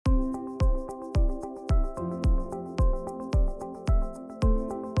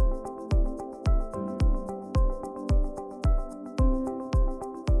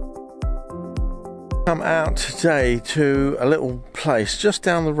I'm out today to a little place just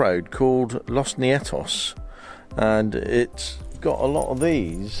down the road called Los Nietos, and it's got a lot of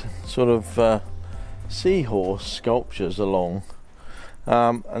these sort of seahorse sculptures along,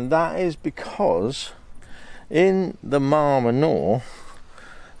 and that is because in the Mar Menor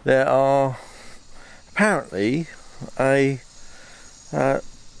there are apparently a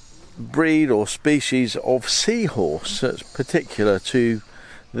breed or species of seahorse that's particular to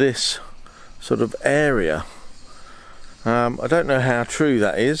this sort of area. I don't know how true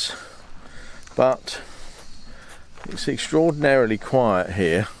that is, but it's extraordinarily quiet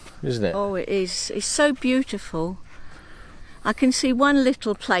here, isn't it? Oh, it is. It's so beautiful. I can see one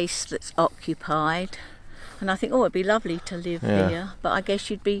little place that's occupied, and I think, oh, it'd be lovely to live here, but I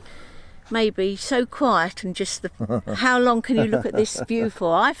guess you'd be maybe so quiet and just how long can you look at this view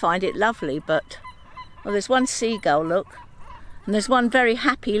for? I find it lovely, but well, there's one seagull, look, and there's one very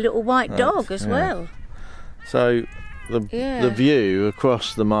happy little white dog as well. So the view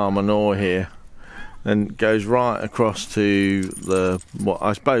across the Mar Menor here and goes right across to what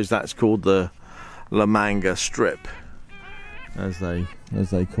I suppose that's called the La Manga Strip, as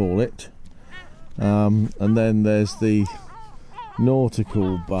they call it, and then there's the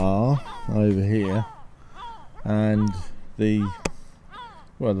nautical bar over here, and the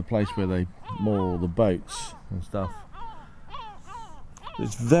place where they moor all the boats and stuff.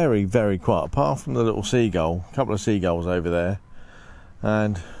 It's very, very quiet, apart from the little seagull, a couple of seagulls over there,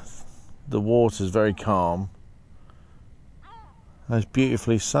 and the water's very calm. And it's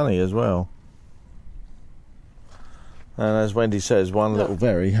beautifully sunny as well, and as Wendy says, one little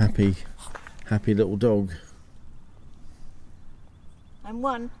very happy little dog. And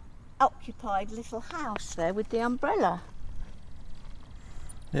one occupied little house there with the umbrella.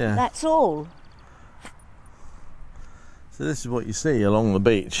 Yeah. That's all. So this is what you see along the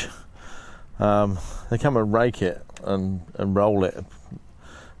beach. They come and rake it and roll it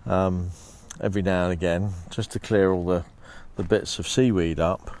every now and again, just to clear all the bits of seaweed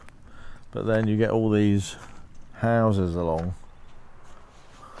up. But then you get all these houses along.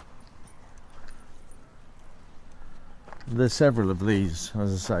 There's several of these,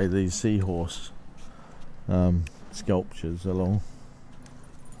 as I say, these seahorse sculptures along.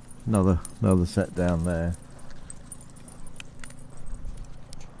 Another set down there.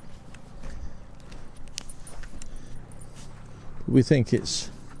 We think it's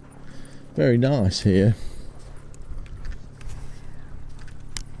very nice here.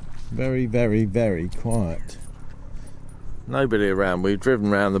 Very, very, very quiet. Nobody around. We've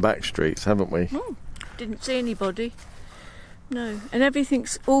driven around the back streets, haven't we? Oh, didn't see anybody. No, and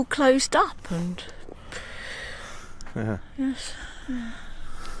everything's all closed up, and yes,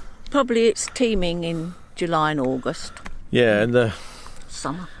 probably it's teeming in July and August. Yeah, in the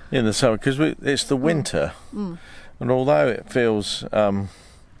summer. In the summer, because it's the winter, and although it feels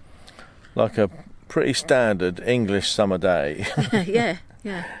like a pretty standard English summer day, yeah,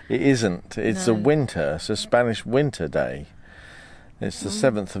 it isn't. It's a winter. It's a Spanish winter day. It's the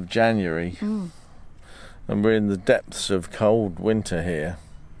 7th of January. And we're in the depths of cold winter here,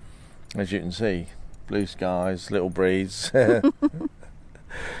 as you can see. Blue skies, little breeze. That's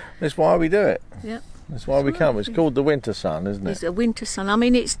why we do it. Yep. That's why we come. It's called the winter sun, isn't it? It's a winter sun. I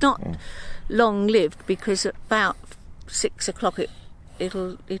mean, it's not long-lived, because at about 6 o'clock it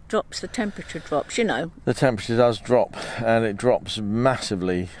drops, the temperature drops, you know. The temperature does drop, and it drops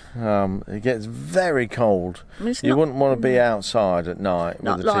massively. It gets very cold. I mean, you wouldn't want to be outside at night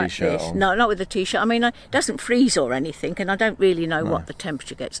with a t-shirt on. No, not with a t-shirt. I mean, it doesn't freeze or anything, and I don't really know what the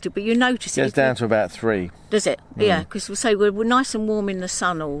temperature gets to, but you notice it. It gets down to about 3. Does it? Yeah, because we say we're nice and warm in the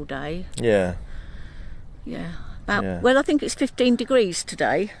sun all day. Yeah. Yeah. Well, I think it's 15 degrees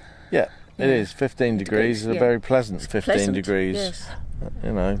today. Yeah, it is 15 degrees. It's a very pleasant 15 degrees. Yes.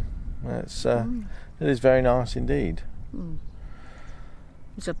 You know, it's it is very nice indeed.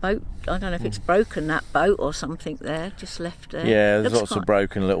 There's a boat. I don't know if it's broken, that boat, or something there, just left there. Yeah, there's lots of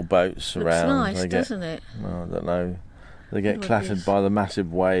broken little boats around. Looks nice, doesn't it? Well, I don't know. They get clattered by the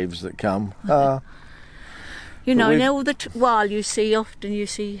massive waves that come. You know, and all the while you see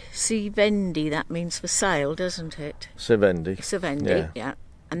Wendy, that means for sale, doesn't it? Wendy. Wendy, yeah.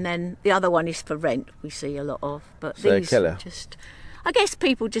 And then the other one is for rent, we see a lot of. But so these just, I guess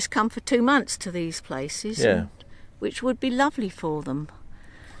people just come for 2 months to these places, which would be lovely for them.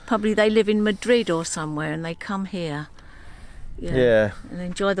 Probably they live in Madrid or somewhere and they come here. And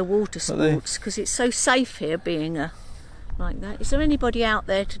enjoy the water sports, because it's so safe here being like that. Is there anybody out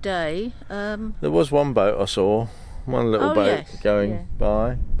there today? There was one boat I saw, one little boat going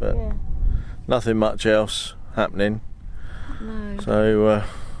by, but nothing much else happening. No. So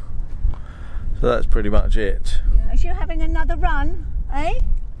So that's pretty much it. Yeah. Is you having another run, eh?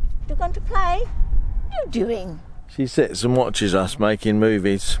 You're going to play? What are you doing? She sits and watches us making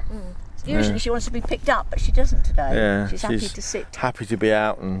movies. Usually she wants to be picked up, but she doesn't today. Yeah, she's happy to sit. Happy to be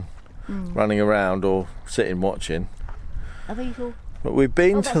out and running around or sitting watching. Are these all? But we've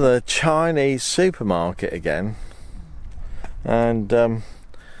been to the Chinese supermarket again, and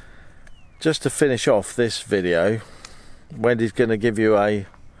just to finish off this video, Wendy's going to give you a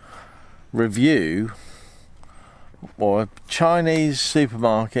review or a Chinese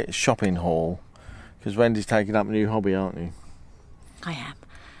supermarket shopping haul, because Wendy's taking up a new hobby, aren't you? I am.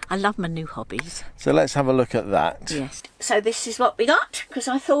 I love my new hobbies. So let's have a look at that. Yes. So this is what we got, because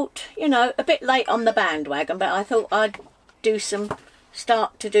I thought, you know, a bit late on the bandwagon, but I thought I'd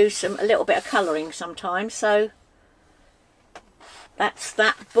start to do a little bit of colouring sometimes. So that's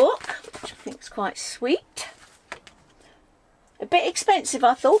that book, which I think is quite sweet. A bit expensive,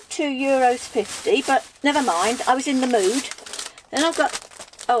 I thought, €2.50, but never mind, I was in the mood. Then I've got,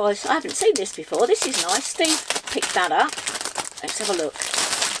 oh, I haven't seen this before. This is nice. Steve picked that up. Let's have a look.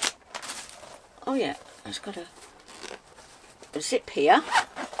 Oh yeah, it's got a zip here.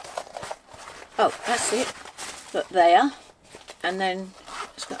 Oh, that's it. Look there. And then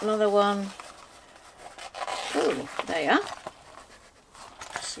it's got another one. Oh, there.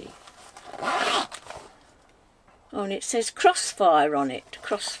 Let's see. Oh, and it says Crossfire on it.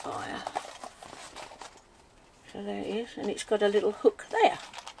 Crossfire. So there it is. And it's got a little hook there.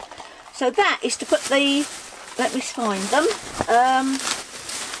 So that is to put the... Let me find them.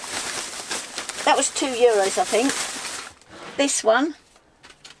 That was €2, I think. This one.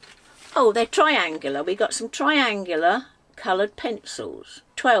 Oh, they're triangular. We got some triangular coloured pencils.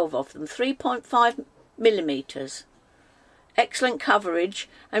 12 of them. 3.5mm. Excellent coverage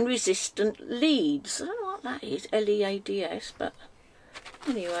and resistant leads. I don't know what that is. Leads, but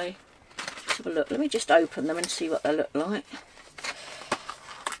anyway. Let's have a look. Let me just open them and see what they look like.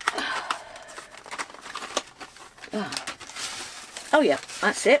 Oh yeah,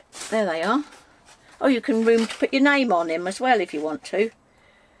 that's it. There they are. Oh, you can room to put your name on him as well if you want to.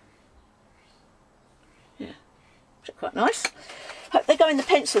 Yeah, so quite nice. Hope they go in the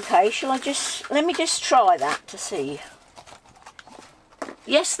pencil case. Shall I just, let me just try that to see.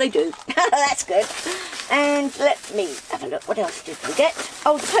 Yes, they do. That's good. And let me have a look. What else did we get?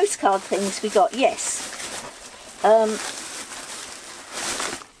 Oh, the postcard things we got. Yes.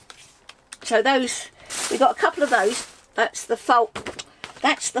 So those, we got a couple of those. That's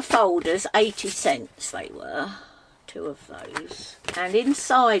the folders, 80 cents they were, 2 of those. And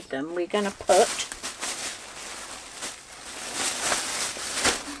inside them we're going to put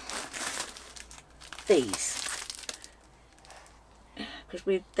these,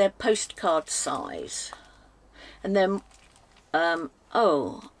 because they're postcard size. And then,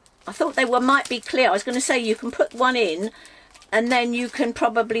 oh, I thought they might be clear. I was going to say you can put one in and then you can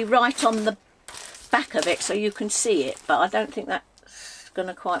probably write on the back of it so you can see it, but I don't think that's going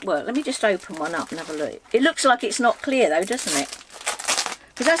to quite work. Let me just open one up and have a look. It looks like it's not clear though, doesn't it?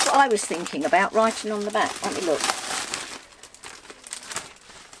 Because that's what I was thinking about, writing on the back. Let me look.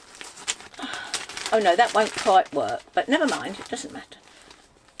 Oh no, that won't quite work, but never mind, it doesn't matter.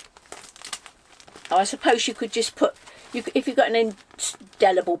 Oh, I suppose you could just put, if you've got an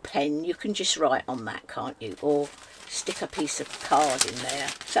indelible pen, you can just write on that, can't you? Or stick a piece of card in there.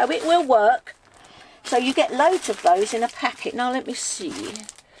 So it will work. So you get loads of those in a packet. Now let me see.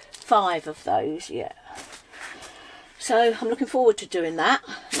 5 of those, yeah. So I'm looking forward to doing that.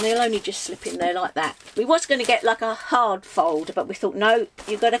 And they'll only just slip in there like that. We was going to get like a hard folder, but we thought, no,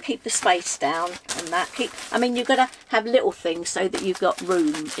 you've got to keep the space down and that. I mean, you've got to have little things so that you've got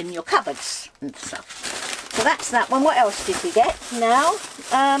room in your cupboards and stuff. So that's that one. What else did we get now?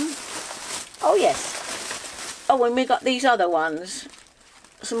 Oh, yes. Oh, and we got these other ones.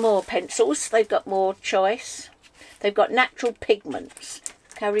 Some more pencils. They've got more choice. They've got natural pigments.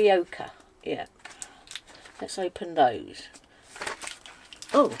 Karaoke. Yeah. Let's open those.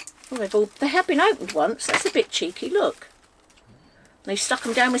 Oh, they have been opened once. That's a bit cheeky. Look. They stuck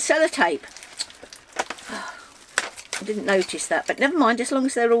them down with sellotape. Oh, I didn't notice that, but never mind. As long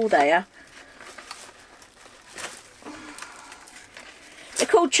as they're all there. They're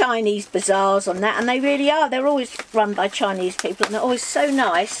called Chinese bazaars on that, and they really are. They're always run by Chinese people, and they're always so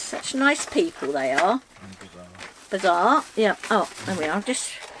nice. Such nice people they are. Bazaar. Yeah. Oh, there we are.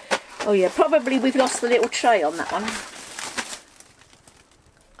 Oh yeah, probably we've lost the little tray on that one.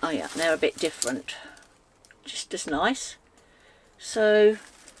 Oh yeah, they're a bit different. Just as nice. So,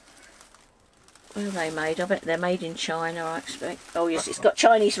 where are they made of it? They're made in China, I expect. Oh yes, it's got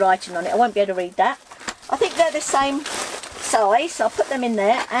Chinese writing on it. I won't be able to read that. I think they're the same size, so I'll put them in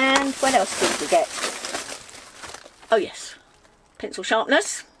there. And what else did we get? Oh yes, pencil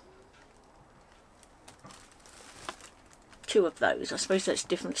sharpeners. 2 of those. I suppose that's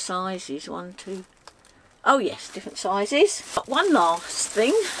different sizes. 1, 2. Oh yes, different sizes. But one last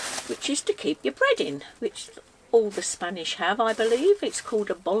thing, which is to keep your bread in, which all the Spanish have, I believe. It's called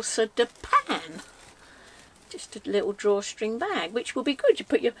a bolsa de pan. Just a little drawstring bag, which will be good. You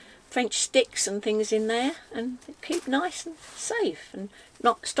put your French sticks and things in there and keep nice and safe and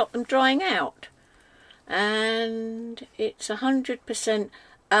not stop them drying out. And it's 100%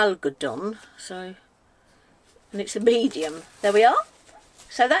 algodon, so, and it's a medium. There we are.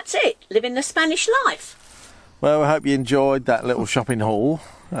 So that's it. Living the Spanish life. Well, I hope you enjoyed that little shopping haul.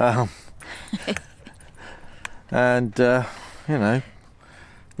 And you know,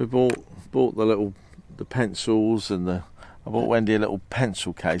 we bought the pencils, and I bought Wendy a little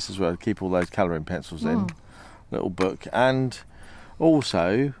pencil case as well to keep all those colouring pencils in. Little book, and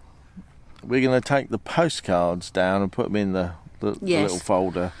also we're going to take the postcards down and put them in the little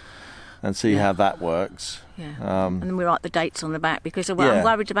folder and see how that works. Yeah. And then we write the dates on the back, because I'm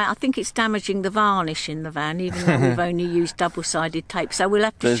worried about, I think it's damaging the varnish in the van, even though we've only used double-sided tape. So we'll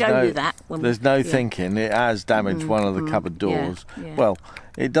have to show you that. When there's no thinking. It has damaged one of the cupboard doors. Yeah. Well,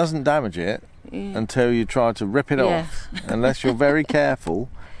 it doesn't damage it until you try to rip it off. Unless you're very careful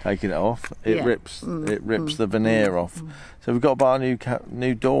taking it off, it rips the veneer off. So we've got to buy a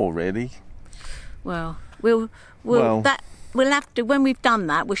new door, really. Well, we'll have to, when we've done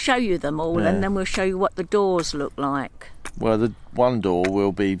that, we'll show you them all, and then we'll show you what the doors look like. Well, the one door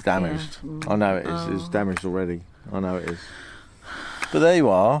will be damaged. I know it is. It's damaged already. I know it is. But there you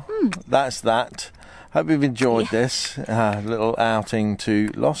are. That's that. Hope you've enjoyed this little outing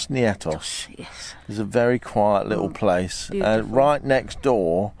to Los Nietos. Yes. It's a very quiet little place, right next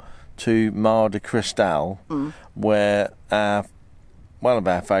door to Mar de Cristal, where one of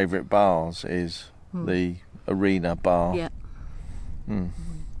our favourite bars is the Arena Bar. Yeah.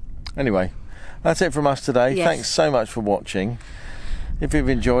 Anyway, that's it from us today. Yes. Thanks so much for watching. If you've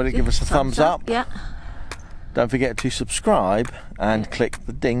enjoyed it, give us a thumbs up. Yeah. Don't forget to subscribe and click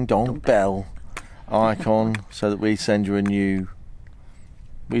the ding dong bell icon so that we send you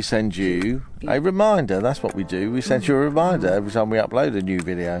a reminder. That's what we do. We send you a reminder every time we upload a new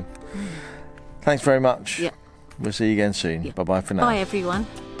video. Thanks very much. Yeah. We'll see you again soon. Bye bye for now. Bye everyone.